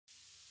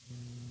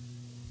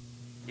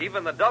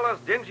Even the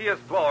dullest, dingiest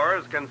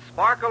floors can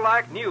sparkle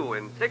like new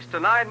in 6 to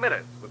 9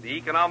 minutes with the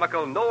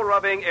economical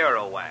no-rubbing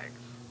Aero Wax.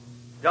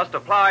 Just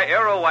apply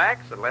Aero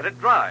Wax and let it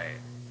dry.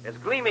 Its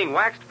gleaming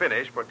waxed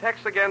finish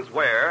protects against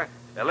wear,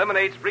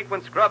 eliminates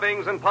frequent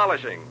scrubbings and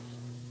polishings.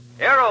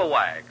 Aero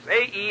Wax,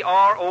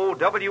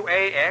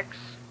 AEROWAX,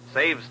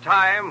 saves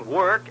time,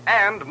 work,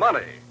 and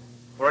money.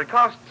 For it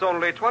costs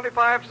only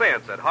 25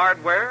 cents at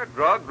hardware,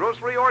 drug,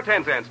 grocery, or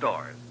 10-cent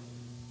stores.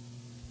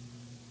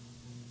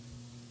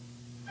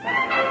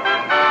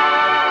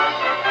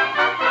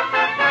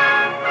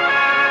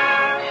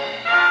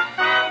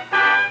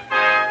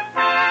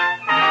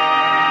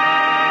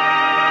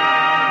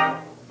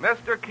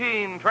 Mr.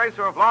 Keen,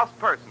 Tracer of Lost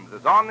Persons,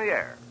 is on the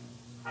air.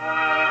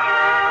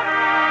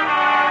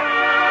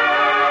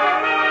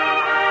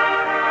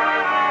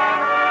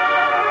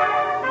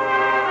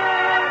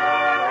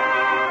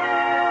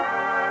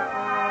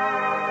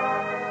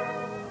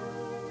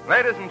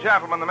 Ladies and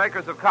gentlemen, the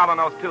makers of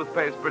Colonos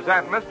toothpaste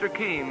present Mr.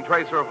 Keen,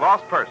 Tracer of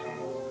Lost Persons,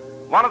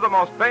 one of the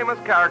most famous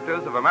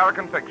characters of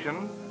American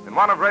fiction in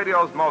one of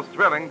radio's most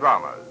thrilling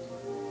dramas.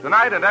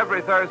 Tonight and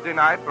every Thursday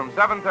night from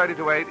 7:30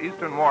 to 8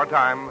 Eastern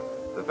Wartime,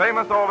 the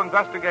famous old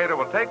investigator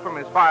will take from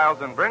his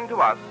files and bring to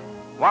us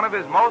one of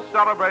his most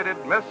celebrated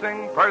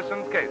missing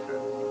persons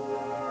cases.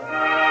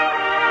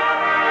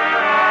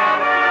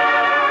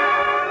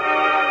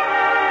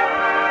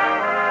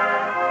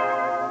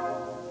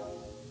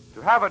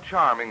 To have a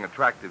charming,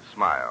 attractive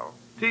smile,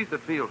 teeth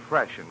that feel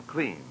fresh and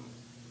clean,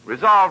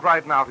 resolve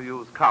right now to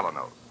use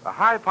Colonos, a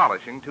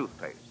high-polishing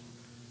toothpaste.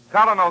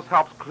 Colonos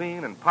helps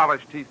clean and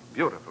polish teeth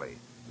beautifully,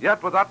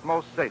 yet with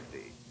utmost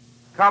safety.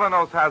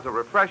 Colonos has a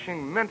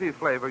refreshing, minty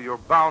flavor you're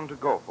bound to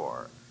go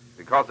for,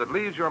 because it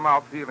leaves your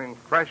mouth feeling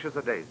fresh as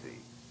a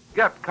daisy.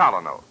 Get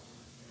Colonos,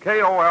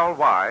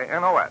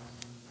 K-O-L-Y-N-O-S,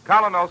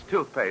 Colonos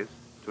toothpaste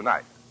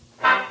tonight.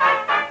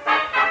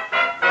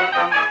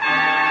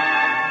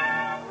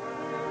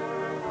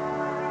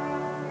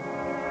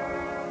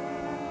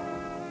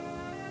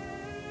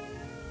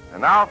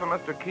 And now for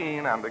Mr.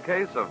 Keen and the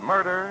case of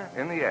murder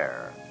in the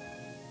air.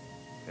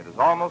 It is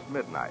almost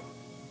midnight,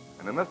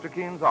 and in Mr.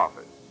 Keen's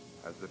office,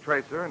 as the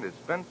tracer and his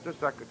spinster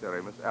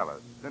secretary, Miss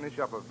Ellis, finish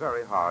up a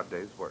very hard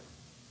day's work.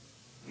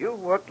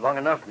 You've worked long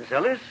enough, Miss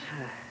Ellis.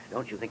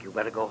 Don't you think you'd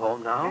better go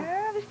home now?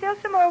 There's still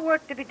some more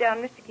work to be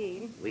done, Mr.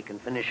 Keen. We can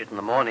finish it in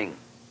the morning.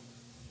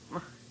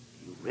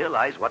 You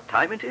realize what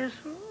time it is?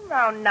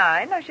 Around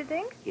 9, I should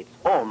think. It's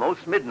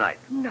almost midnight.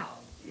 No.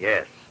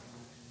 Yes.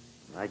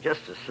 I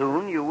just as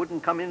soon you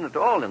wouldn't come in at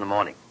all in the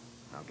morning.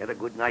 Now get a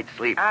good night's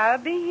sleep. I'll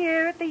be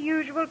here at the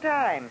usual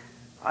time.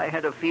 I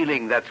had a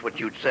feeling that's what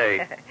you'd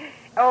say.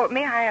 Oh,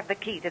 may I have the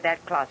key to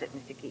that closet,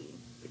 Mr. Keen?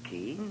 The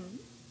key? Mm-hmm.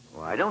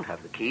 Well, I don't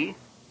have the key.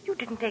 You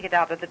didn't take it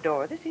out of the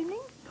door this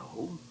evening?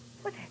 No.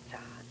 Well, that's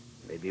odd.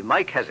 Maybe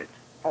Mike has it.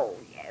 Oh,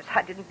 yes.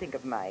 I didn't think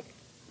of Mike.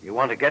 You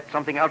want to get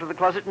something out of the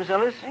closet, Miss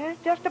Ellis?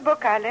 It's just a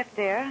book I left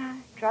there. I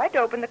tried to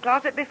open the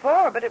closet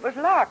before, but it was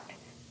locked.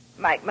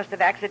 Mike must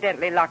have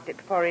accidentally locked it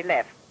before he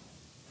left.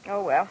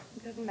 Oh, well,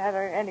 it doesn't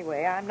matter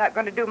anyway. I'm not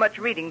going to do much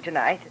reading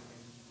tonight.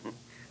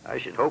 I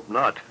should hope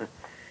not.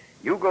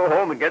 You go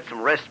home and get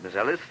some rest, Miss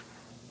Ellis.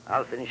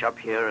 I'll finish up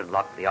here and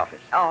lock the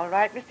office. All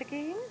right, Mr.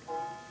 Keen.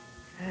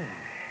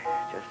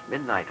 Just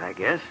midnight, I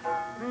guess.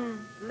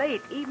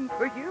 Late, even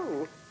for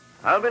you.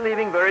 I'll be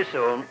leaving very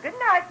soon. Good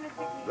night, Mr.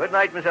 Keen. Good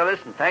night, Miss Ellis,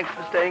 and thanks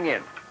for staying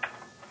in.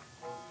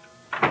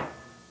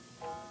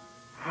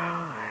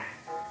 I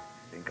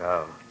think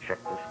I'll check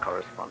this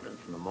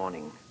correspondence in the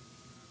morning.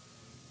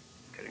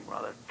 Getting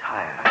rather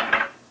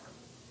tired.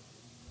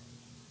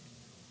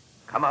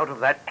 Come out of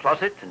that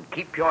closet and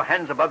keep your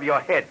hands above your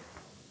head.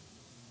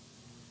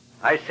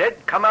 I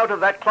said come out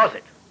of that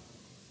closet.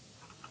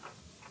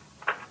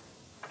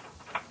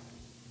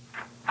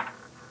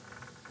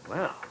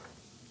 Well,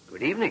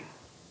 good evening.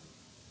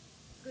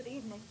 Good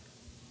evening.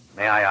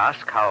 May I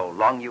ask how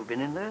long you've been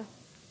in there?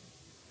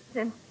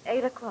 Since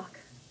 8 o'clock.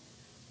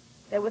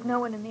 There was no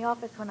one in the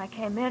office when I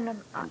came in,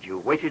 and... And you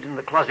waited in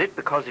the closet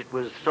because it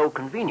was so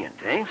convenient,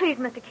 eh? Please,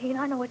 Mr. Keen,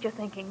 I know what you're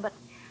thinking, but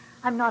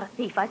I'm not a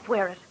thief, I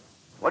swear it.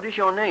 What is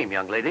your name,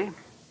 young lady?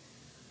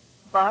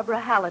 Barbara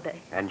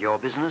Halliday. And your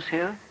business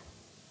here?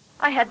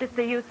 I had to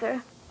see you,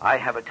 sir. I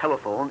have a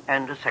telephone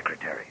and a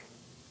secretary.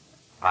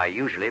 I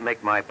usually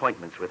make my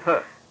appointments with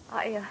her.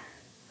 I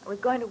was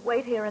going to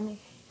wait here in the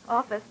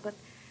office, but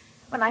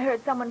when I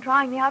heard someone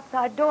trying the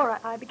outside door,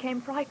 I became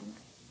frightened.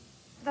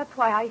 That's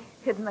why I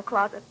hid in the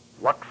closet.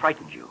 What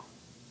frightened you?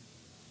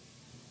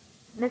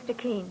 Mr.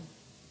 Keen,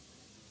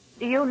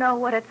 do you know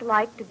what it's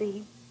like to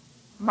be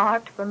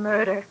marked for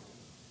murder?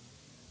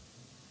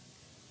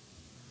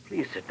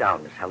 Please sit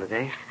down, Miss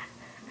Halliday.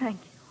 Thank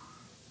you.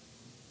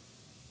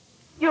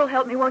 You'll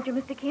help me, won't you,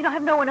 Mr. Keen? I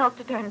have no one else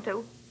to turn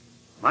to.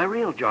 My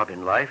real job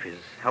in life is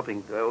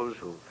helping those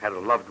who've had a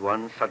loved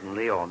one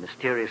suddenly or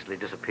mysteriously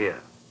disappear.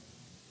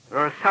 There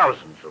are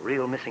thousands of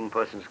real missing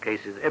persons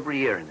cases every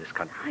year in this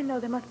country. I know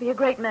there must be a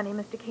great many,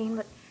 Mr. Keen,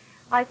 but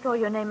I saw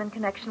your name in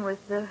connection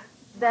with the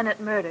Bennett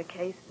murder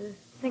case, the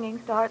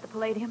singing star at the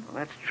Palladium. Well,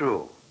 that's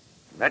true.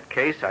 In that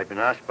case, I'd been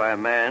asked by a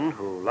man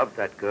who loved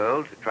that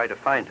girl to try to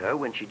find her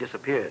when she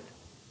disappeared.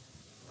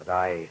 But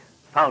I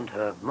found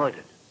her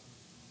murdered.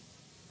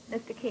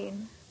 Mr.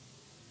 Keene,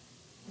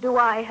 do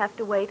I have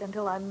to wait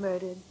until I'm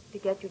murdered to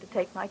get you to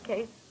take my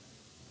case?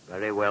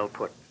 Very well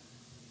put.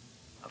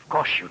 Of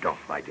course you don't,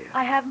 my dear.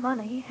 I have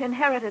money,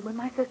 inherited when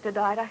my sister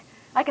died.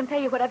 I can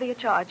pay you whatever your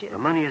charge is. The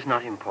money is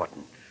not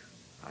important.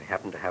 I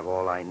happen to have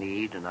all I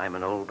need, and I'm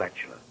an old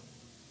bachelor.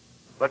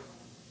 But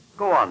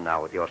go on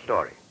now with your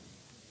story.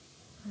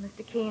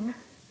 Mr. Keene,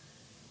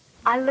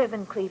 I live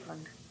in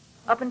Cleveland.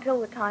 Up until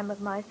the time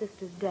of my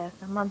sister's death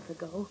a month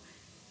ago,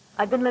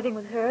 I'd been living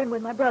with her and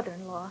with my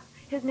brother-in-law.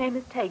 His name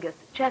is Tagus,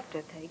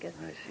 Chester Tagus.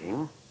 I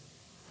see.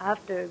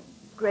 After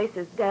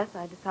Grace's death,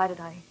 I decided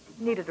I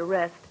needed a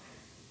rest.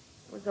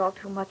 It was all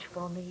too much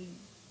for me.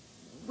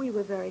 We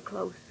were very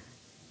close,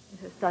 and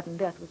her sudden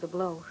death was a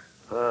blow.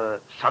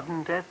 Her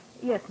sudden death?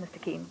 Yes, Mr.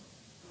 Keene.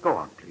 Go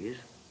on, please.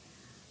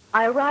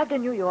 I arrived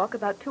in New York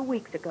about 2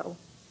 weeks ago.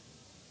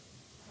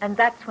 And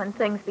that's when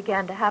things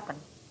began to happen.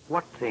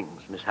 What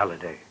things, Miss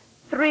Halliday?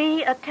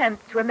 3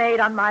 attempts were made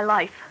on my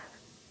life.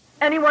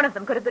 Any one of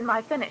them could have been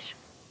my finish.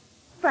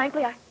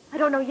 Frankly, I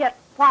don't know yet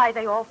why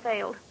they all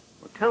failed.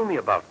 Well, tell me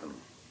about them.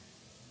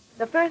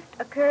 The first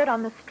occurred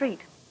on the street,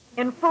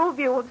 in full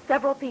view of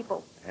several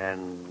people.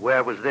 And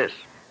where was this?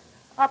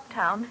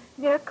 Uptown,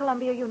 near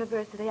Columbia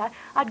University.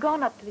 I'd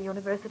gone up to the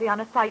university on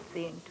a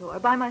sightseeing tour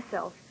by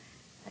myself.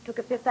 I took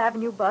a Fifth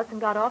Avenue bus and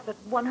got off at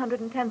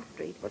 110th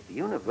Street. But the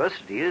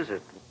university is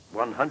at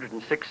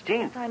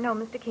 116th. I know,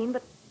 Mr. Keene,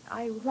 but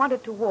I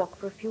wanted to walk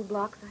for a few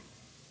blocks.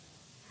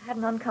 I had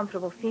an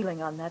uncomfortable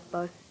feeling on that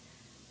bus,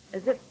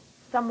 as if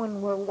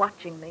someone were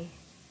watching me.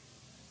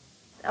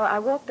 So I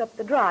walked up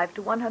the drive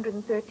to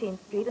 113th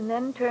Street and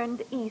then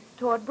turned east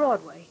toward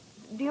Broadway.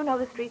 Do you know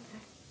the street, sir?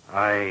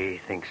 I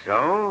think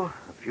so.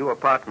 A few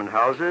apartment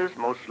houses,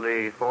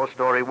 mostly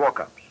 4-story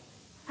walk-ups.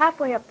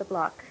 Halfway up the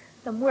block,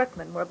 some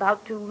workmen were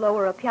about to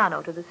lower a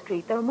piano to the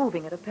street. They were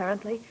moving it,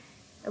 apparently.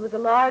 There was a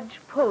large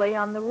pulley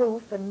on the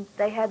roof, and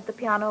they had the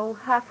piano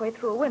halfway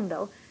through a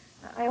window.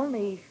 I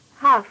only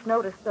half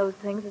noticed those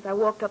things as I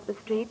walked up the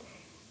street.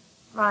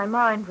 My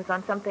mind was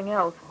on something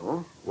else.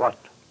 Oh? What?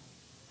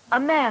 A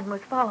man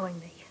was following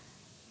me.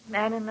 A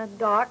man in a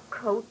dark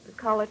coat, the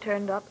collar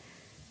turned up,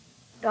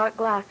 dark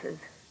glasses.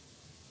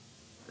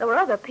 There were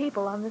other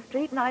people on the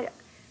street, and I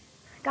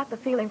got the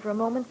feeling for a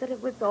moment that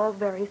it was all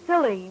very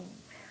silly.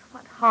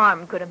 What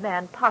harm could a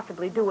man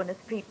possibly do in a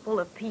street full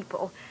of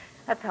people?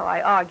 That's how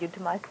I argued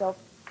to myself.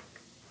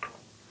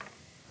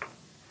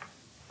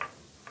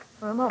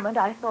 For a moment,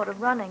 I thought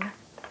of running.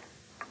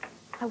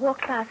 I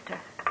walked faster.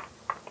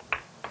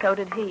 So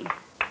did he.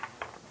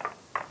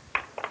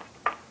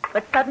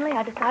 But suddenly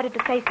I decided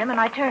to face him, and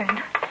I turned.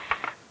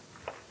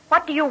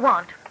 What do you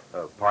want?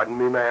 Pardon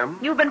me, ma'am?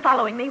 You've been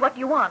following me. What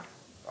do you want?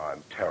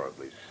 I'm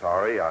terribly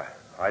sorry.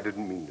 I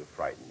didn't mean to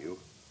frighten you.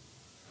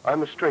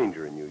 I'm a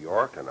stranger in New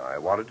York, and I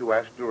wanted to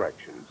ask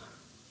directions.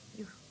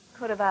 You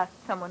could have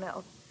asked someone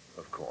else.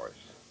 Of course.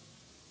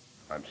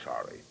 I'm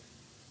sorry.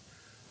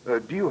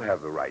 Do you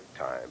have the right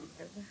time?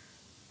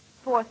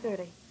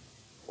 4:30.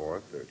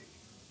 4:30.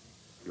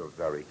 You're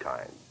very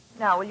kind.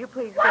 Now, will you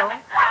please go?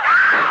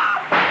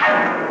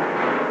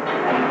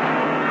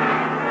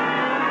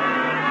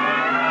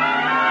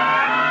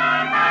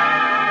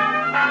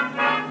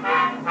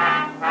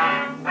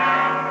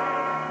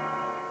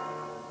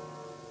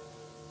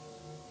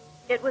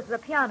 It was the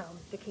piano,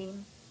 Mr.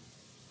 Keene.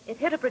 It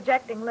hit a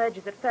projecting ledge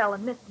as it fell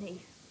and missed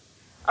me.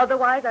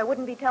 Otherwise, I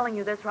wouldn't be telling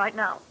you this right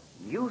now.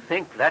 You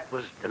think that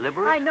was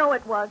deliberate? I know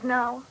it was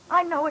now.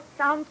 I know it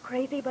sounds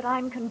crazy, but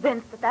I'm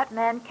convinced that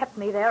man kept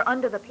me there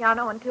under the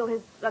piano until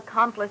his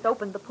accomplice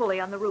opened the pulley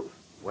on the roof.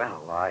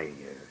 Well, I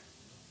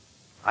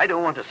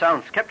don't want to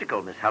sound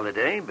skeptical, Miss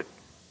Halliday, but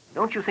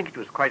don't you think it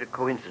was quite a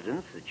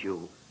coincidence that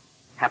you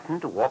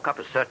happened to walk up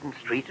a certain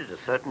street at a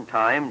certain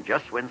time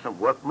just when some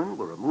workmen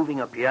were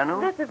removing a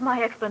piano? This is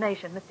my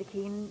explanation, Mr.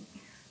 Keene.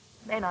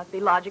 It may not be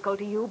logical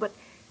to you, but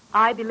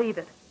I believe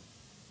it.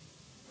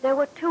 There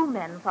were 2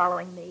 men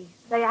following me.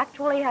 They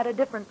actually had a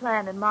different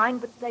plan in mind,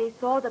 but they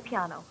saw the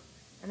piano,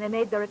 and they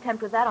made their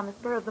attempt with that on the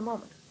spur of the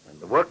moment. And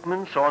the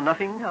workmen saw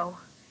nothing? No.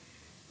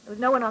 There was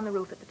no one on the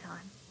roof at the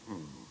time.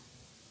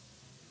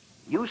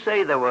 You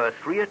say there were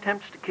 3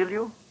 attempts to kill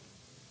you?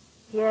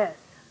 Yes.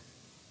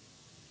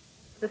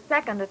 The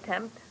second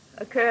attempt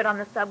occurred on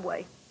the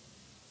subway.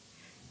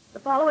 The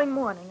following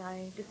morning,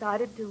 I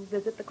decided to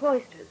visit the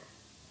cloisters.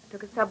 I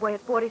took a subway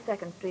at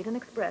 42nd Street, an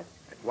express.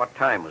 At what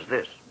time was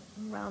this?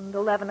 Around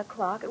 11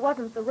 o'clock. It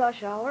wasn't the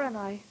rush hour, and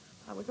I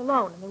was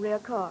alone in the rear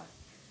car.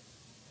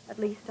 At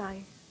least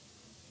I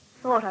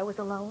thought I was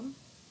alone,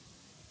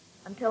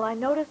 until I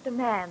noticed a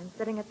man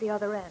sitting at the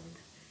other end.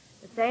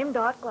 The same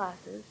dark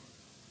glasses,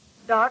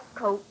 dark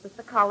coat with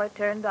the collar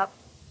turned up.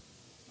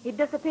 He'd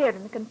disappeared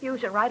in the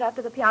confusion right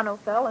after the piano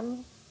fell,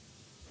 and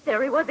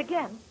there he was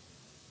again.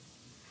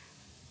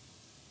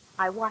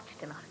 I watched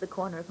him out of the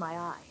corner of my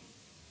eye.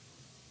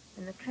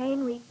 When the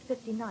train reached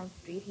 59th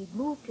Street, he'd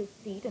moved his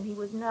seat, and he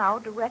was now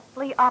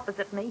directly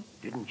opposite me.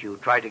 Didn't you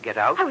try to get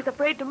out? I was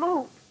afraid to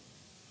move.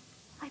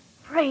 I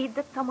prayed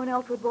that someone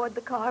else would board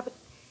the car, but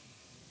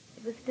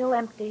it was still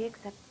empty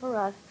except for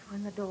us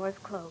when the doors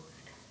closed.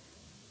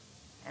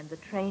 And the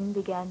train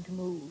began to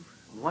move.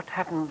 What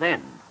happened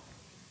then?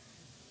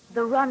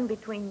 The run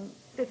between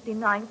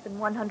 59th and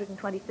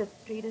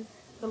 125th Street is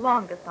the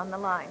longest on the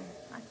line.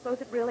 I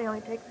suppose it really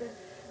only takes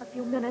a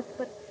few minutes,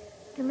 but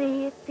to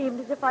me it seemed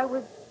as if I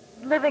was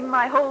living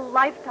my whole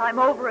lifetime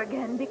over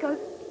again, because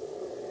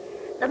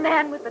the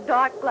man with the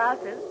dark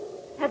glasses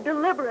had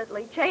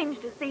deliberately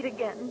changed his seat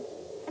again,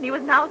 and he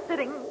was now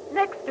sitting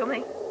next to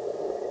me.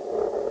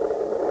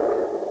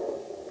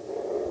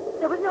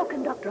 There was no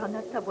conductor on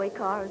that subway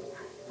car, as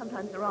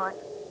sometimes there aren't.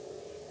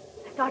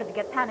 I started to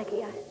get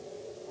panicky.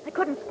 I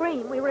couldn't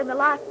scream. We were in the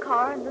last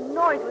car, and the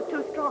noise was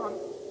too strong.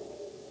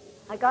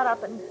 I got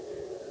up and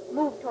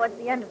moved towards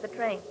the end of the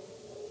train,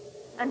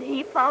 and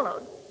he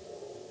followed.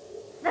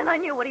 Then I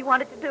knew what he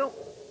wanted to do.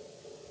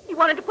 He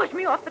wanted to push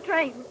me off the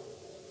train.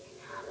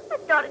 I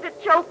started to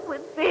choke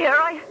with fear.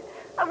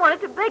 I wanted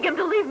to beg him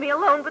to leave me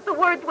alone, but the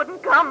words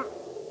wouldn't come.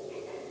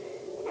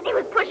 And he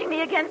was pushing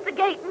me against the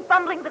gate and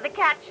fumbling for the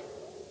catch.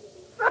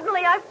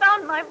 Suddenly I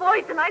found my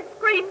voice, and I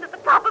screamed at the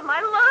top of my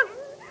lungs.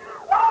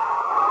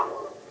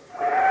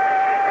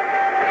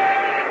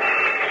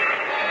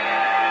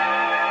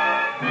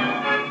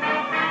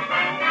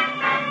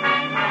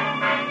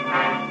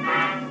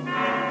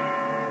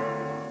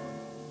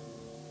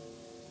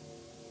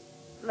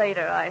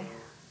 Later, I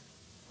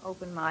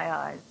opened my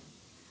eyes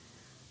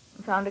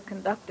and found a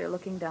conductor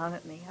looking down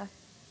at me.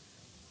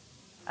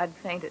 I'd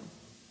fainted.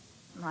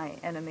 My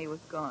enemy was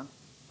gone.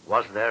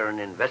 Was there an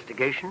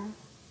investigation?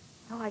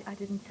 No, I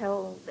didn't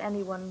tell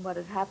anyone what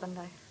had happened.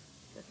 I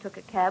just took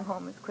a cab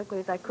home as quickly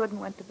as I could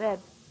and went to bed.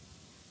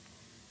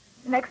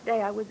 The next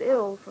day, I was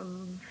ill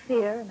from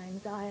fear and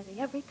anxiety.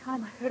 Every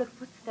time I heard a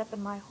footstep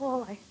in my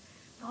hall, I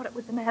thought it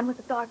was the man with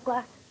the dark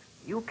glasses.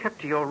 You kept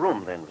to your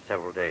room then for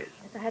several days?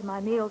 Yes, I had my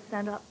meals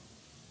sent up.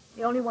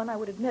 The only one I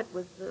would admit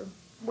was the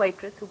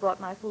waitress who brought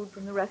my food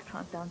from the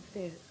restaurant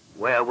downstairs.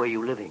 Where were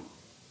you living?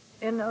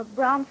 In a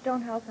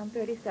brownstone house on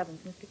 37th,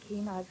 Mr.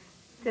 Keene. I've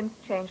since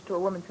changed to a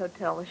woman's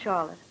hotel, the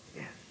Charlotte.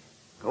 Yes.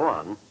 Go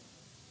on.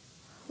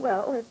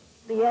 Well, at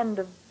the end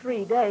of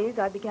 3 days,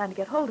 I began to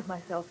get hold of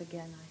myself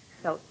again.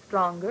 I felt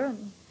stronger,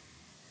 and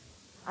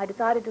I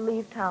decided to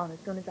leave town as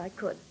soon as I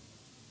could.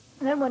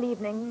 And then one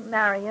evening,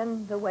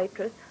 Marion, the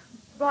waitress,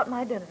 brought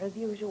my dinner as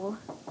usual.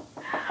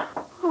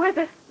 Who is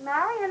it?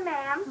 Marion,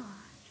 ma'am. Oh,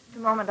 just a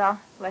moment, I'll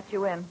let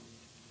you in.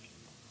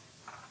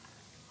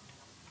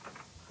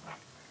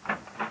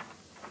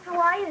 How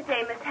are you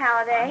today, Miss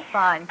Halliday?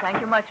 Fine,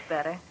 thank you, much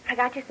better. I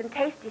got you some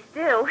tasty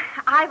stew,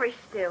 Irish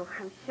stew.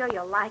 I'm sure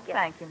you'll like it.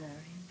 Thank you, Marion.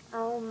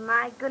 Oh,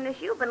 my goodness,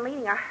 you've been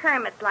leading a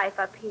hermit's life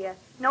up here.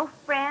 No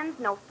friends,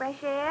 no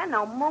fresh air,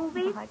 no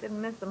movies. Oh, I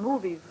didn't miss the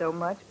movies so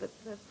much, but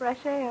the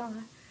fresh air,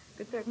 I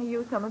could certainly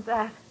use some of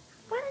that.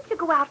 Why don't you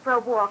go out for a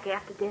walk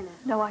after dinner?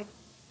 No, I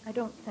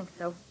don't think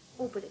so.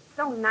 Oh, but it's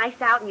so nice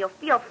out, and you'll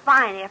feel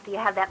fine after you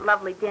have that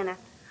lovely dinner.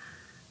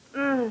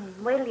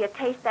 Wait till you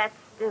taste that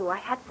stew. I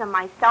had some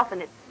myself,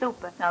 and it's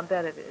super. I'll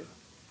bet it is.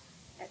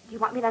 Do you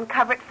want me to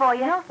uncover it for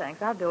you? No,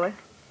 thanks. I'll do it.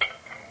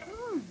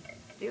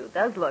 Stew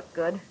does look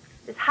good.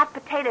 There's hot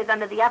potatoes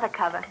under the other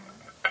cover.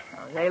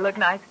 Oh, they look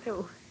nice,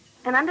 too.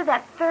 And under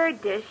that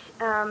third dish,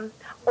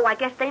 I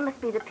guess they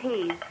must be the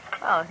peas.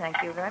 Oh,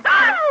 thank you very much.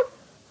 Oh!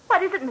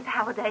 What is it, Miss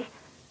Halliday?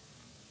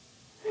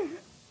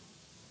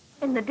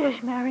 In the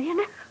dish,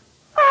 Marion.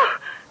 Oh!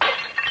 It's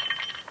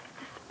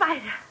a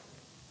spider.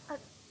 A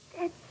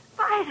dead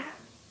spider.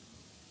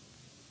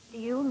 Do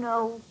you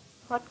know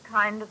what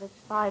kind of a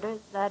spider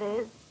that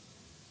is?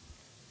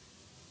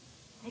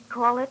 They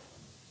call it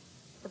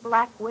the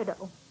Black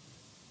Widow.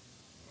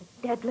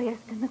 The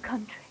deadliest in the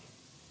country.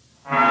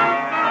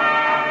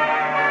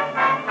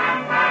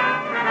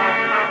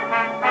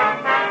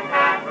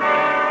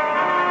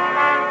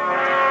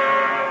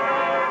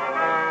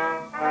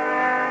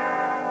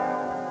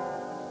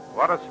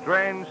 What a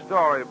strange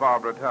story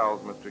Barbara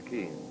tells Mr.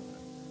 Keene.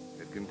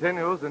 It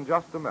continues in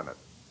just a minute.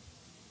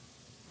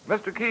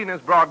 Mr. Keene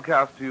is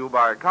broadcast to you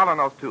by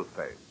Colonos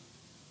Toothpaste.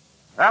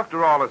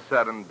 After all is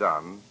said and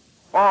done,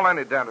 all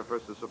any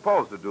dentifrice is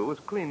supposed to do is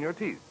clean your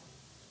teeth.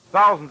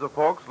 Thousands of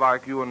folks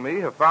like you and me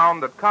have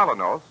found that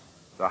Colonos,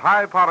 the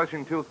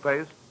high-polishing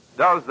toothpaste,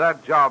 does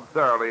that job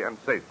thoroughly and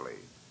safely.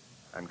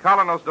 And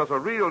Colonos does a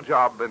real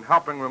job in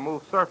helping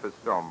remove surface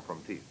film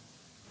from teeth.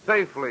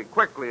 Safely,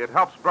 quickly, it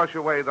helps brush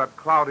away that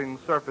clouding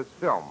surface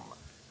film,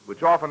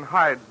 which often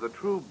hides the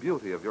true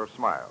beauty of your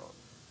smile.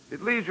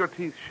 It leaves your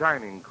teeth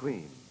shining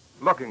clean,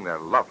 looking their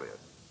loveliest.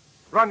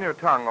 Run your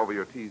tongue over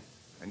your teeth,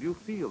 and you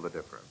feel the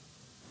difference.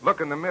 Look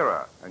in the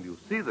mirror, and you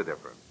see the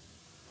difference.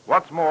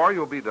 What's more,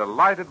 you'll be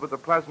delighted with the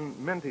pleasant,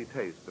 minty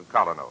taste of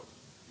Colonos.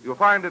 You'll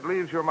find it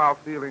leaves your mouth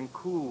feeling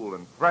cool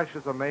and fresh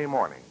as a May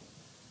morning.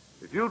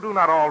 If you do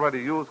not already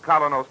use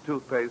Colonos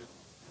toothpaste,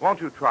 won't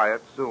you try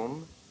it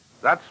soon?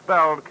 That's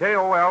spelled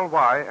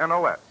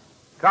K-O-L-Y-N-O-S.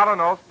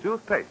 Colonos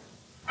toothpaste.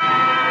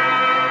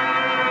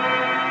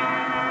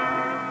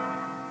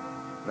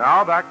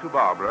 Now back to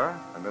Barbara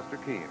and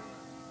Mr. Keen.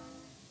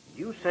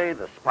 You say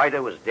the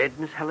spider was dead,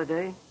 Miss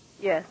Halliday?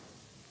 Yes.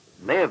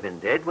 It may have been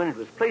dead when it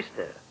was placed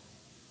there.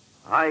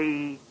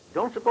 I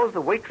don't suppose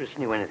the waitress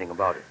knew anything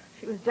about it.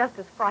 She was just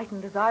as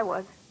frightened as I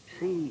was.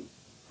 See,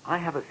 I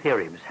have a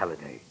theory, Miss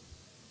Halliday.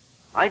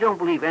 I don't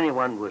believe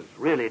anyone was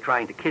really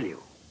trying to kill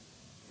you.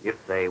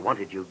 If they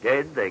wanted you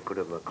dead, they could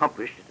have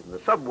accomplished it in the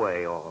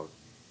subway or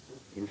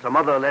in some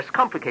other less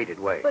complicated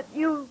way. But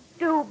you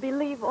do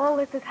believe all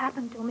this has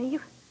happened to me?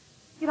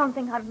 You don't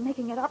think I'm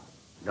making it up?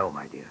 No,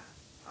 my dear.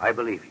 I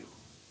believe you.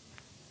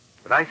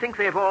 But I think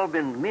they've all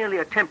been merely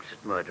attempts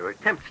at murder,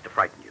 attempts to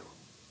frighten you.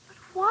 But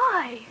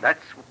why?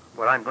 That's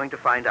what I'm going to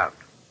find out.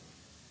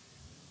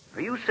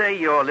 Now, you say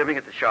you're living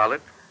at the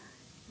Charlotte.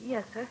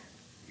 Yes, sir.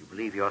 You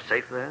believe you're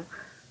safe there?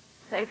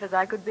 Safe as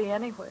I could be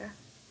anywhere.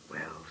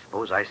 Well,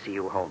 suppose I see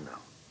you home now.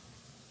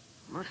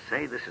 I must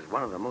say this is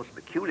one of the most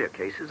peculiar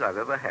cases I've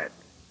ever had.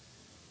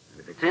 And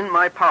if it's in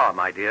my power,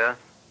 my dear,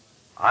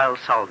 I'll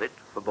solve it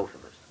for both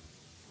of us.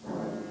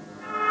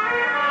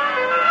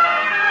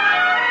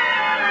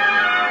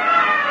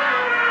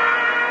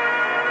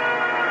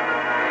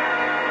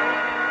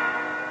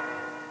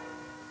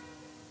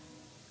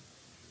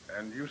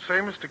 And you say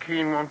Mr.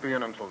 Keen won't be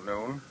in until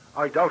noon?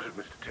 I doubt it,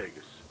 Mr.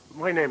 Tagus.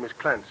 My name is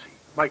Clancy,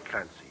 Mike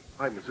Clancy.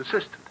 I'm his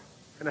assistant.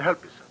 Can I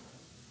help you, sir?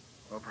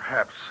 Well,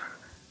 perhaps.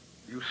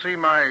 You see,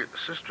 my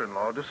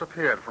sister-in-law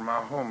disappeared from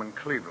our home in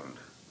Cleveland.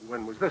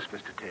 When was this,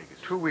 Mr.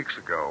 Tagus? 2 weeks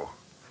ago,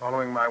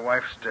 following my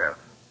wife's death.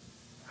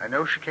 I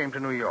know she came to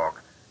New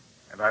York,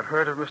 and I've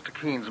heard of Mr.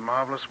 Keen's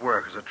marvelous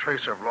work as a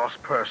tracer of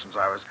lost persons.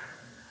 I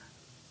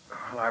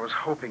was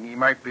hoping he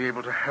might be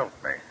able to help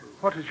me.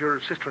 What is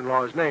your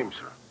sister-in-law's name,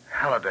 sir?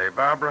 Halliday,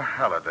 Barbara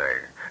Halliday.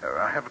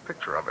 I have a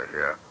picture of her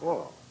here.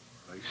 Oh,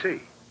 I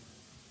see.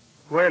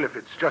 Well, if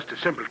it's just a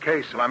simple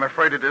case... Well, I'm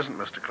afraid it isn't,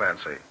 Mr.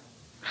 Clancy.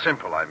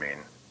 Simple, I mean.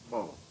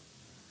 Oh.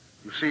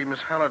 You see, Miss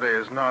Halliday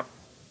is not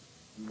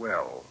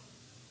well.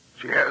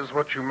 She has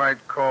what you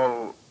might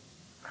call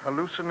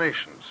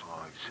hallucinations.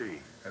 Oh, I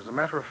see. As a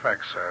matter of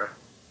fact, sir,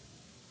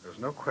 there's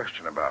no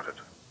question about it.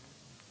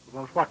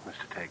 About what,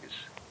 Mr. Tagus?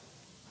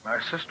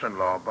 My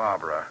sister-in-law,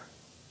 Barbara,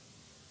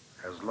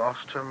 has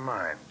lost her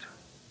mind.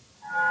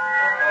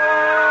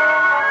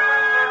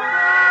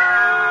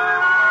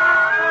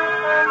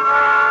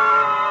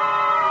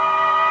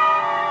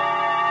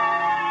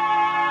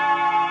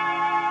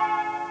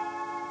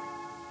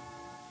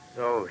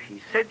 So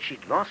he said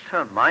she'd lost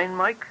her mind,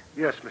 Mike?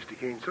 Yes, Mr.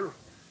 Keen, sir.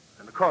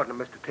 And according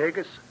to Mr.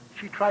 Tagus,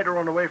 she tried to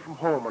run away from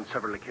home on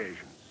several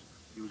occasions.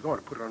 He was going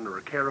to put her under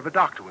the care of a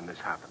doctor when this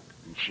happened.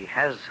 And she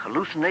has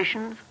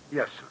hallucinations?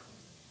 Yes, sir.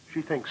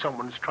 She thinks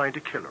someone's trying to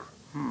kill her.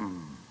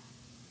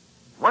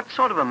 What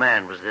sort of a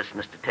man was this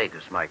Mr.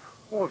 Tagus, Mike?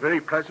 Oh,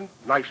 very pleasant,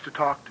 nice to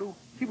talk to.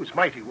 He was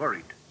mighty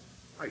worried.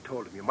 I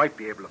told him you might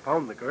be able to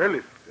find the girl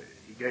if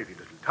he gave you a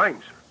little time,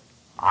 sir.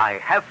 I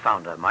have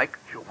found her, Mike.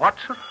 You what,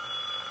 sir?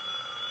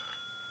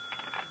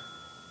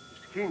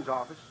 Mr. Keen's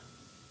office.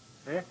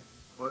 Eh?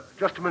 Well,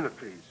 just a minute,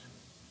 please.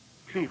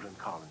 Cleveland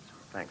calling, sir.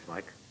 Thanks,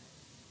 Mike.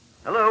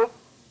 Hello?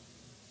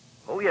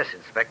 Oh, yes,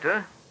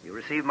 Inspector. You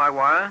received my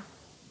wire?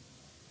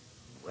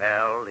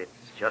 Well, it's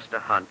just a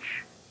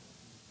hunch.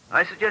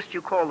 I suggest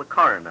you call the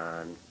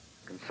coroner and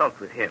consult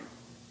with him.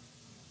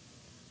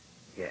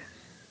 Yes.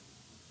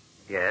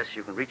 Yes,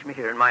 you can reach me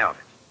here in my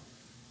office.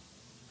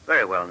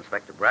 Very well,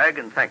 Inspector Bragg,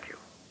 and thank you.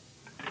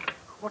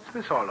 What's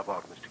this all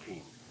about, Mr.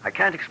 Keen? I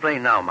can't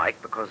explain now, Mike,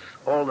 because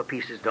all the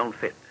pieces don't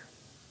fit.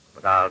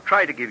 But I'll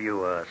try to give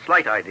you a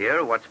slight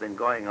idea of what's been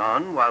going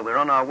on while we're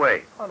on our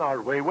way. On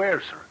our way where,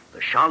 sir?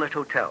 The Charlotte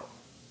Hotel.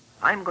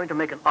 I'm going to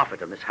make an offer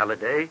to Miss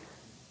Halliday,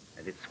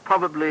 and it's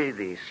probably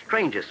the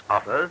strangest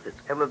offer that's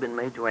ever been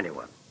made to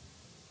anyone.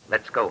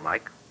 Let's go,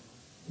 Mike.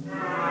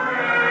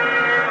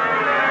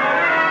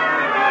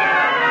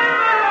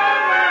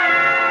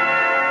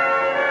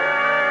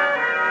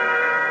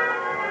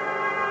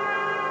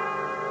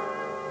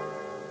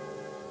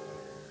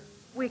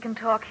 We can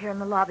talk here in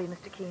the lobby,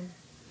 Mr. Keen.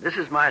 This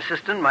is my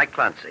assistant, Mike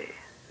Clancy.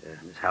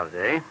 Miss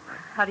Halliday.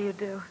 How do you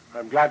do?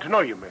 I'm glad to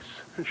know you, miss.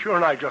 Sure,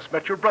 and I just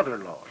met your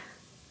brother-in-law.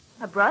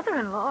 A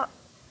brother-in-law?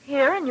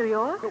 Here in New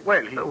York?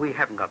 Well, he... We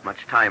haven't got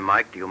much time,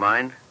 Mike. Do you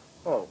mind?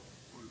 Oh,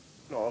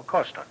 no, of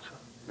course not, sir.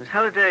 Miss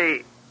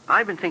Halliday,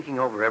 I've been thinking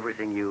over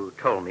everything you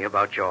told me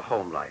about your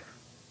home life.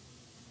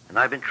 And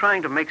I've been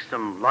trying to make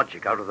some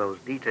logic out of those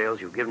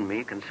details you've given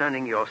me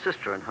concerning your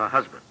sister and her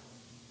husband.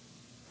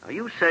 Now,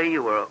 you say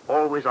you were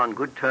always on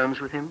good terms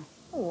with him?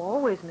 Oh,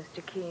 always,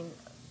 Mr. Keen.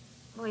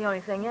 Well, the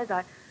only thing is,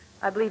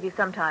 I believe he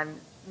sometimes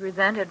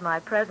resented my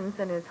presence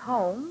in his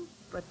home,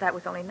 but that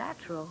was only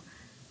natural.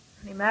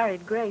 When he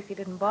married Grace, he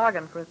didn't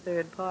bargain for a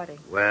third party.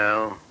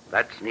 Well,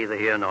 that's neither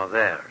here nor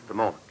there at the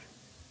moment.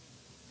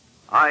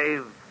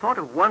 I've thought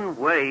of one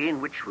way in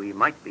which we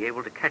might be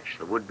able to catch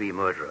the would-be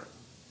murderer.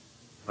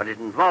 But it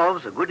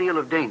involves a good deal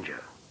of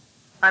danger.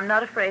 I'm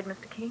not afraid,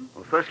 Mr. Keen.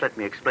 Well, first let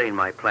me explain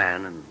my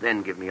plan and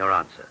then give me your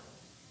answer.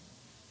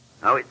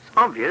 Now, it's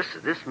obvious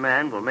that this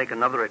man will make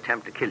another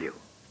attempt to kill you.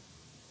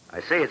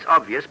 I say it's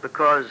obvious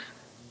because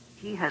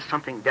he has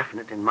something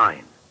definite in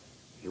mind.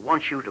 He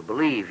wants you to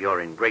believe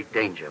you're in great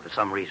danger for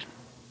some reason.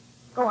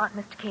 Go on,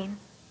 Mr. Keene.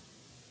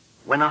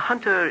 When a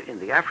hunter in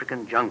the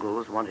African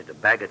jungles wanted to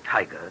bag a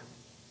tiger,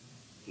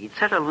 he'd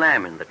set a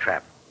lamb in the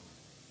trap.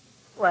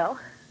 Well?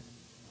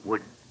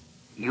 Would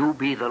you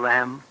be the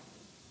lamb?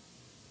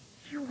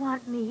 You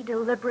want me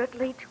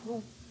deliberately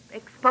to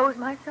expose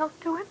myself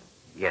to him?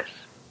 Yes.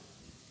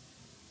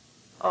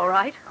 All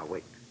right. Now,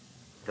 wait.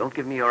 Don't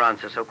give me your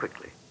answer so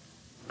quickly.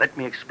 Let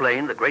me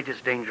explain the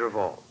greatest danger of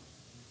all.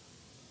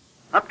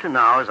 Up to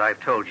now, as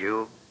I've told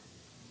you,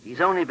 he's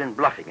only been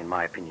bluffing, in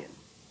my opinion.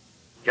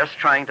 Just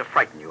trying to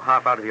frighten you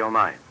half out of your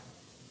mind.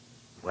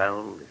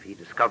 Well, if he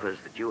discovers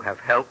that you have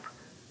help,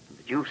 and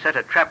that you've set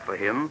a trap for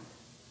him,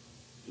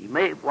 he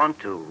may want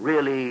to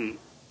really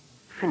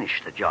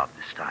finish the job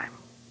this time.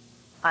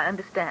 I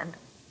understand.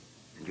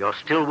 And you're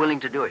still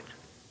willing to do it.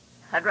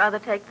 I'd rather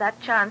take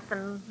that chance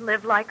than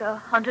live like a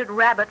hunted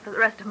rabbit for the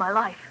rest of my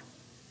life.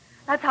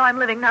 That's how I'm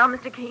living now,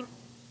 Mr. Keene.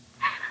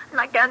 And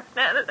I can't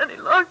stand it any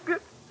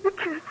longer. I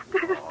can't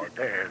stand it. Oh,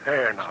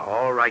 there now.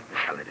 All right, Miss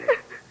Halliday.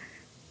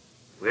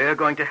 We're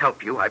going to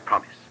help you, I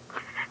promise.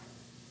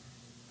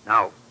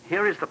 Now,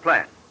 here is the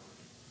plan.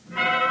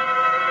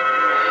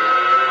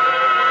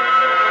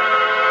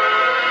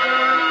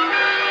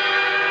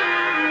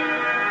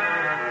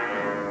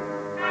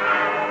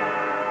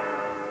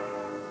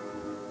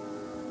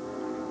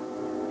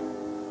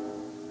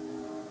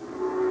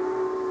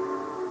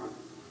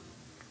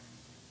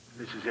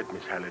 This is it,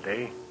 Miss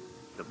Halliday.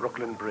 The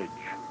Brooklyn Bridge.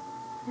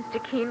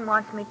 Mr. Keene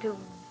wants me to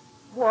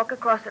walk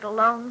across it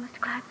alone, Mr.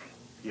 Clancy?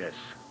 Yes,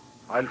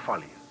 I'll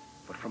follow you,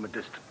 but from a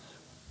distance.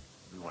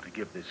 We want to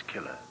give this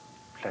killer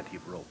plenty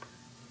of rope.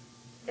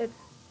 It's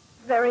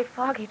very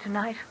foggy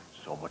tonight.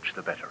 So much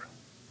the better.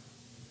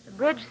 The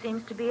bridge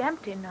seems to be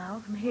empty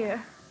now from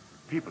here.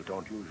 People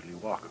don't usually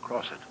walk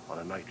across it on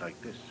a night like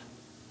this.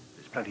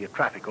 There's plenty of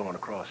traffic going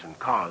across in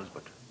cars,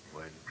 but,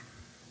 well,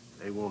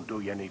 they won't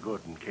do you any good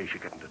in case you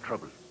get into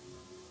trouble.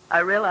 I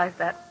realize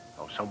that.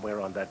 Now,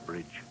 somewhere on that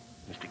bridge,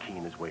 Mr.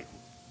 Keene is waiting.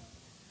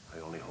 I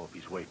only hope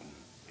he's waiting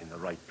in the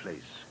right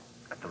place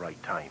at the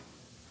right time.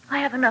 I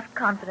have enough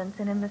confidence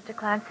in him, Mr.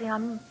 Clancy.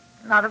 I'm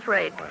not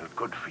afraid. Well,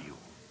 good for you.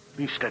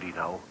 Be steady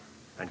now,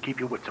 and keep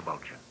your wits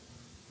about you.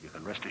 You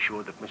can rest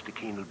assured that Mr.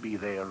 Keene will be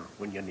there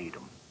when you need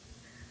him.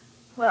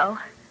 Well,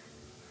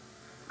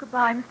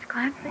 goodbye, Mr.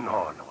 Clancy.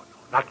 No,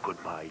 not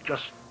goodbye.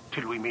 Just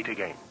till we meet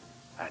again.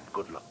 And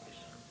good luck, miss.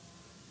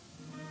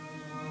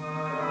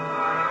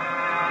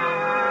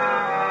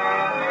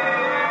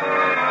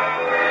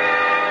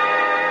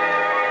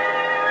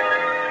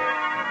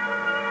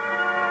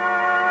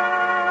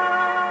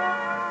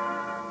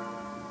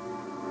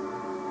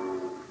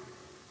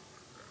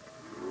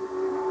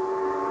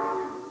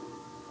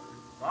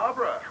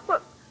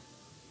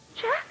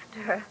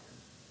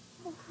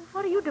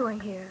 What are you doing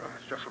here?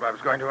 That's just what I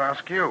was going to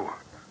ask you.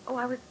 Oh,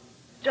 I was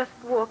just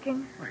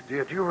walking. My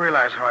dear, do you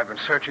realize how I've been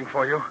searching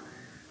for you?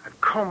 I've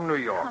combed New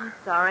York. I'm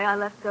sorry I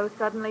left so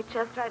suddenly,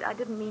 Chester. I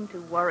didn't mean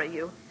to worry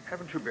you.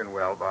 Haven't you been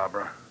well,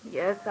 Barbara?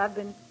 Yes, I've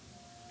been...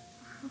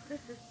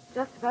 This is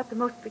just about the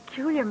most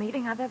peculiar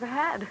meeting I've ever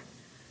had.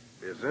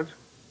 Is it?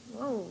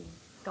 Oh,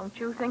 don't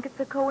you think it's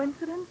a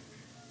coincidence?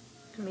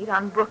 To meet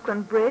on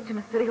Brooklyn Bridge in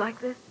a city like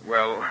this?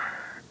 Well,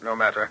 no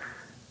matter.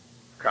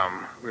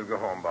 Come, we'll go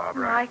home,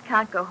 Barbara. No, I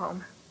can't go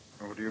home.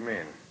 What do you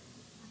mean?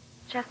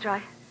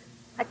 Chester,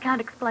 I can't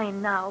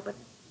explain now, but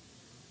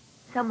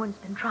someone's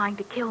been trying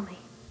to kill me.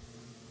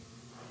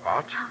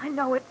 What? I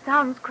know it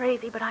sounds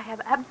crazy, but I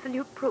have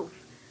absolute proof.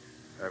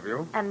 Have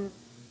you? And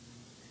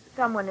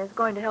someone is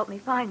going to help me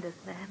find this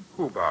man.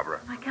 Who, Barbara?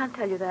 I can't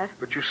tell you that.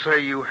 But you say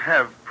you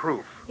have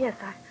proof. Yes,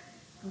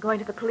 I'm going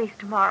to the police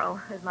tomorrow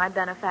as my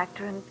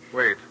benefactor, and...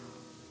 Wait.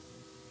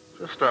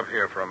 Just stop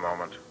here for a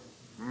moment.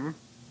 Hmm?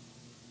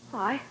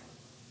 Why?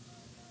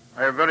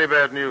 I have very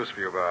bad news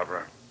for you,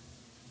 Barbara.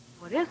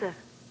 What is it?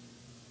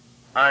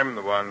 I'm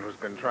the one who's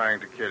been trying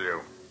to kill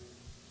you.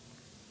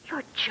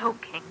 You're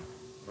joking.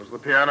 Was the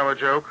piano a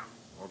joke?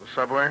 Or the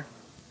subway?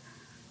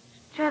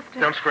 Chester...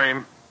 Don't scream.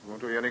 It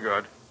won't do you any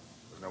good.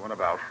 There's no one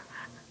about.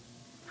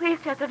 Please,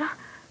 Chester,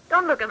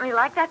 don't look at me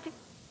like that.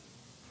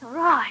 Your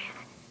eyes.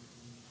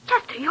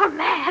 Chester, you're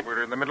mad.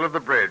 We're in the middle of the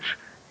bridge.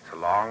 It's a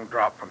long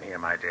drop from here,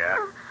 my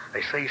dear.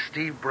 They say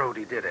Steve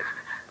Brody did it.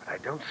 But I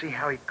don't see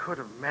how he could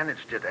have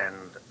managed it and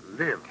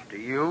lived. Do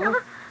you?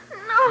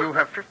 No. You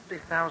have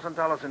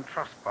 $50,000 in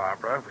trust,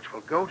 Barbara, which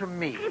will go to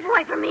me. Keep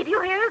away from me, do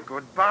you hear?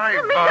 Goodbye,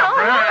 Let me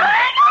Barbara.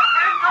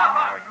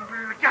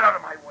 Oh, get out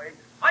of my way.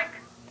 Mike,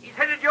 he's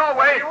headed your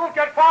way. You won't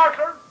get far,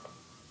 sir.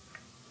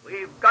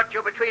 We've got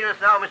you between us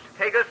now, Mr.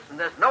 Tagus, and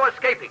there's no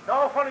escaping.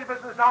 No funny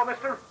business now,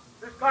 mister.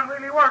 This gun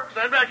really works.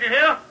 Stand back, you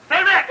hear?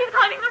 Stand back! He's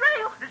climbing the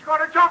rail. He's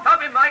going to jump.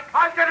 Stop him, Mike.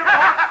 I'll get him.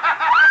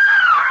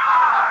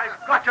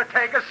 I've got you,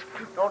 Tagus.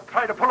 Don't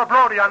try to pull a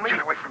Brody on me.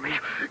 Get away from me.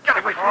 Get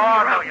away from me.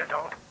 Oh, no, you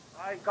don't.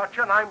 I got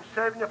you, and I'm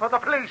saving you for the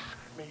police,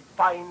 me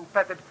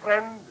fine-feathered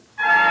friend.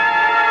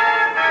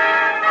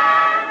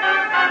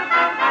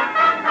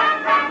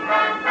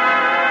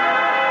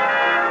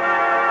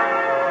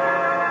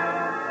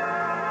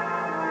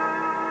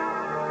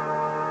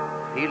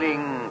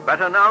 Feeling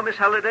better now, Miss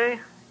Halliday?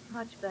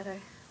 Much better.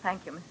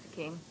 Thank you, Mr.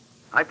 Keene.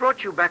 I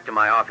brought you back to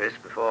my office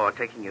before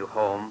taking you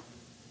home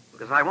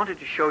because I wanted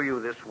to show you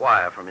this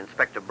wire from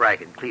Inspector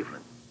Bragg in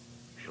Cleveland.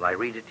 Shall I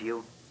read it to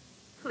you?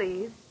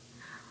 Please.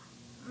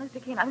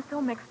 Mr. Keene, I'm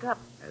so mixed up.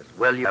 As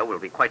well, you will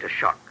be quite a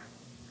shock.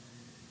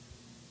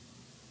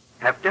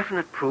 Have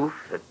definite proof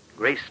that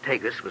Grace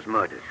Tagus was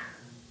murdered.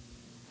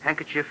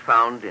 Handkerchief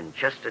found in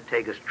Chester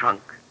Tagus'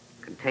 trunk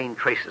contained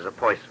traces of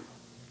poison.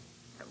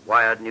 Have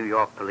wired New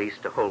York police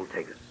to hold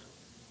Tagus.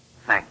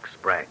 Thanks,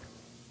 Bragg.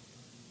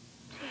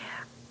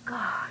 Dear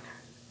God.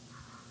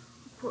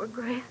 Poor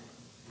Grace.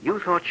 You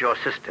thought your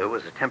sister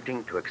was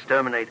attempting to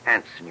exterminate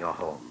ants in your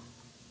home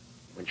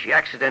when she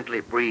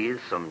accidentally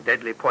breathed some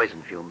deadly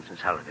poison fumes, Miss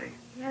Halliday.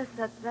 Yes,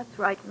 that's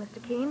right,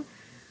 Mr. Keene.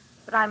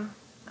 But I'm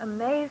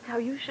amazed how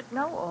you should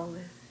know all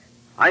this.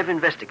 I've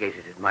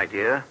investigated it, my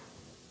dear.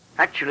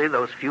 Actually,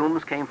 those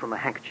fumes came from a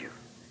handkerchief,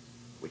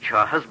 which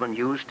her husband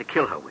used to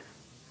kill her with.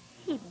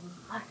 He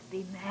must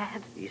be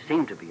mad. He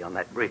seemed to be on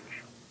that bridge.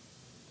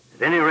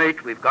 At any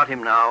rate, we've got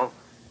him now,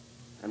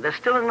 and there's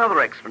still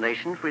another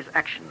explanation for his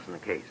actions in the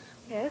case.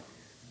 Yes?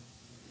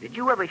 Did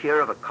you ever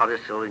hear of a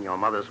codicil in your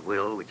mother's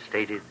will which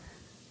stated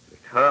that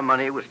her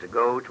money was to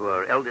go to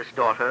her eldest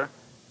daughter,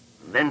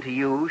 and then to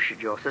you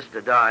should your sister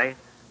die,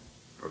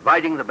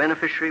 providing the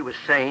beneficiary was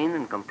sane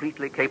and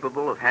completely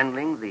capable of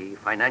handling the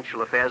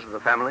financial affairs of the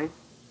family?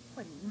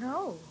 Well,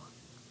 no.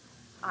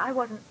 I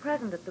wasn't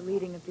present at the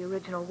reading of the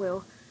original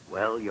will.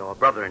 Well, your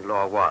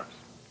brother-in-law was.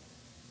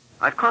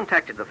 I've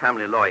contacted the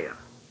family lawyer,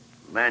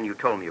 the man you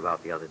told me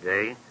about the other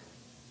day,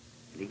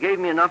 and he gave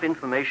me enough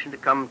information to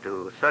come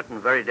to certain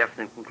very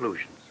definite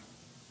conclusions.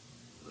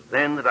 It was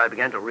then that I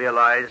began to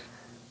realize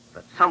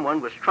that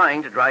someone was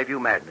trying to drive you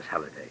mad, Miss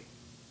Halliday.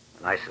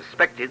 And I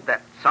suspected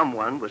that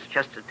someone was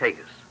Chester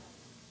Tagus.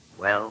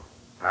 Well,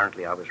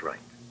 apparently I was right.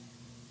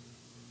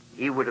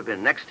 He would have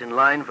been next in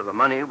line for the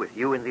money with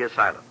you in the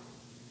asylum.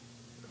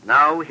 But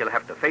now he'll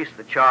have to face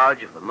the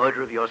charge of the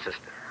murder of your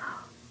sister.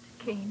 Oh,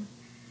 Mr. Keene,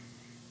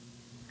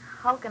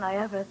 how can I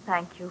ever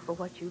thank you for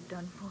what you've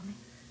done for me?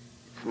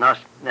 It's not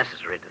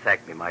necessary to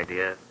thank me, my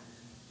dear.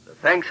 The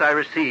thanks I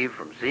receive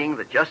from seeing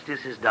that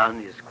justice is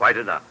done is quite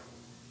enough.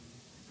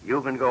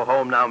 You can go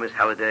home now, Miss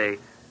Halliday,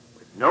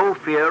 with no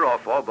fear or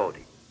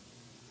foreboding.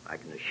 I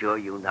can assure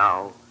you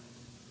now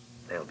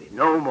there'll be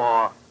no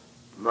more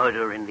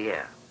murder in the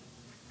air.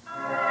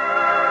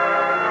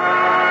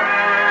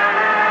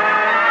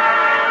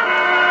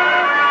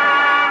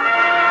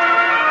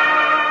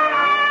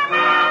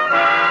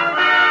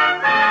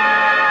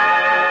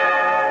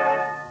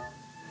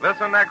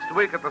 Listen next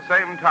week at the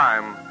same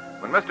time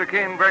when Mr.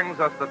 Keene brings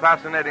us the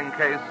fascinating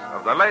case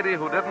of the lady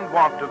who didn't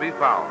want to be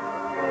found.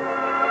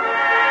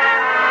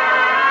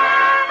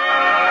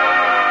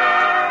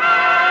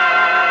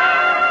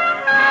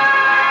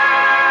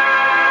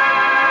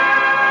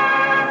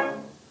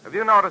 Have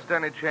you noticed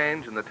any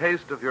change in the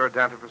taste of your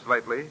dentifrice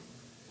lately?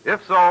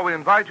 If so, we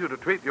invite you to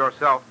treat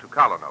yourself to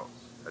Colonos,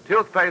 a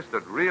toothpaste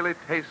that really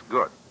tastes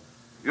good.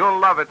 You'll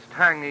love its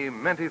tangy,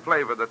 minty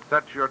flavor that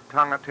sets your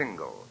tongue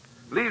a-tingle,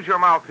 leaves your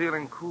mouth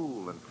feeling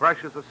cool and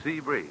fresh as a sea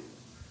breeze.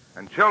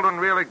 And children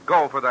really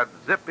go for that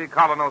zippy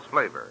Colonos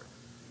flavor.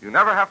 You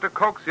never have to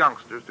coax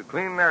youngsters to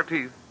clean their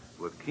teeth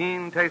with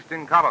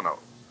keen-tasting Colonos.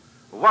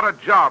 What a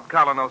job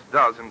Colonos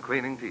does in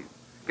cleaning teeth.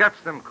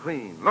 Gets them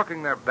clean,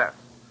 looking their best.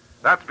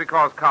 That's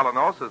because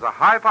Colonos is a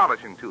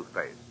high-polishing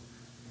toothpaste.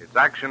 Its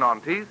action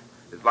on teeth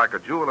is like a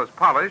jeweler's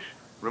polish,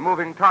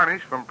 removing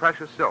tarnish from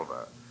precious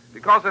silver,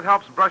 because it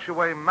helps brush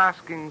away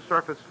masking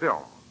surface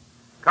film.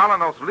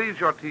 Colonos leaves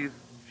your teeth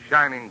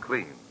shining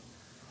clean.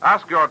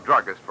 Ask your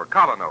druggist for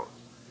Colonos,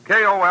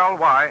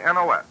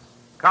 K-O-L-Y-N-O-S.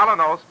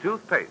 Colonos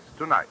toothpaste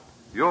tonight.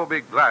 You'll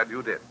be glad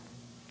you did.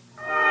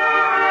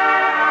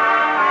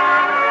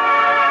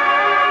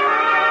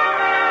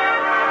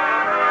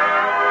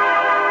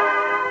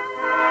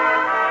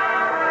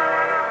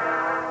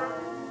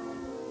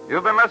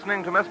 You've been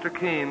listening to Mr.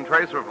 Keene,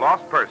 Tracer of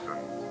Lost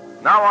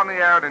Persons. Now on the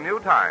air at a new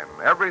time,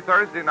 every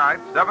Thursday night,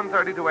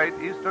 7:30 to 8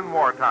 Eastern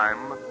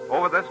Wartime,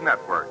 over this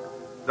network.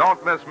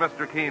 Don't miss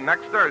Mr. Keene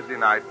next Thursday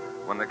night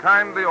when the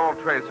kindly old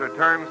tracer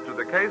turns to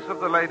the case of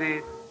the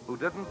lady who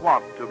didn't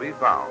want to be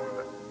found.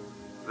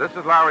 This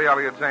is Larry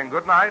Elliott saying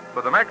good night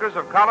for the makers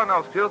of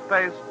Colonos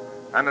toothpaste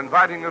and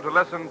inviting you to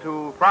listen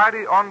to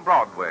Friday on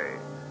Broadway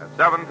at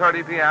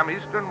 7:30 p.m.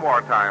 Eastern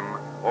Wartime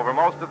over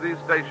most of these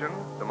stations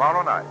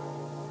tomorrow night.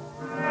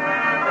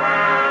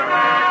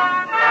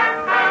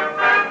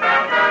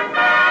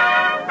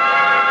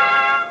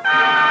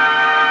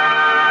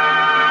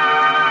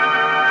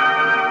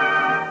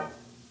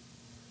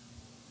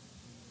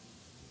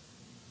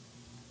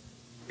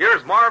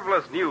 Here's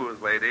marvelous news,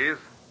 ladies.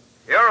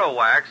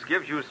 Aerowax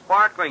gives you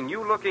sparkling,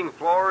 new-looking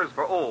floors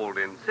for old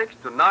in 6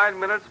 to 9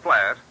 minutes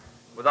flat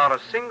without a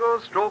single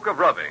stroke of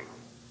rubbing.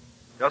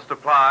 Just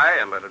apply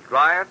and let it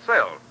dry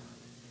itself.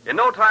 In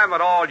no time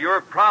at all,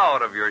 you're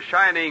proud of your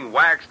shining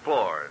waxed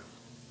floors.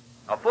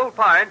 A full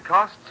pint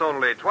costs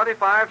only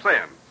 25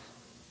 cents.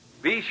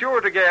 Be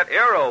sure to get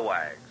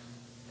Aerowax.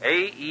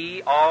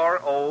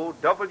 AEROWAX,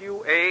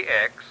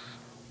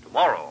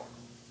 tomorrow.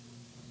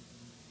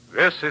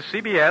 This is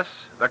CBS,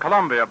 the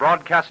Columbia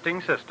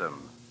Broadcasting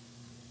System.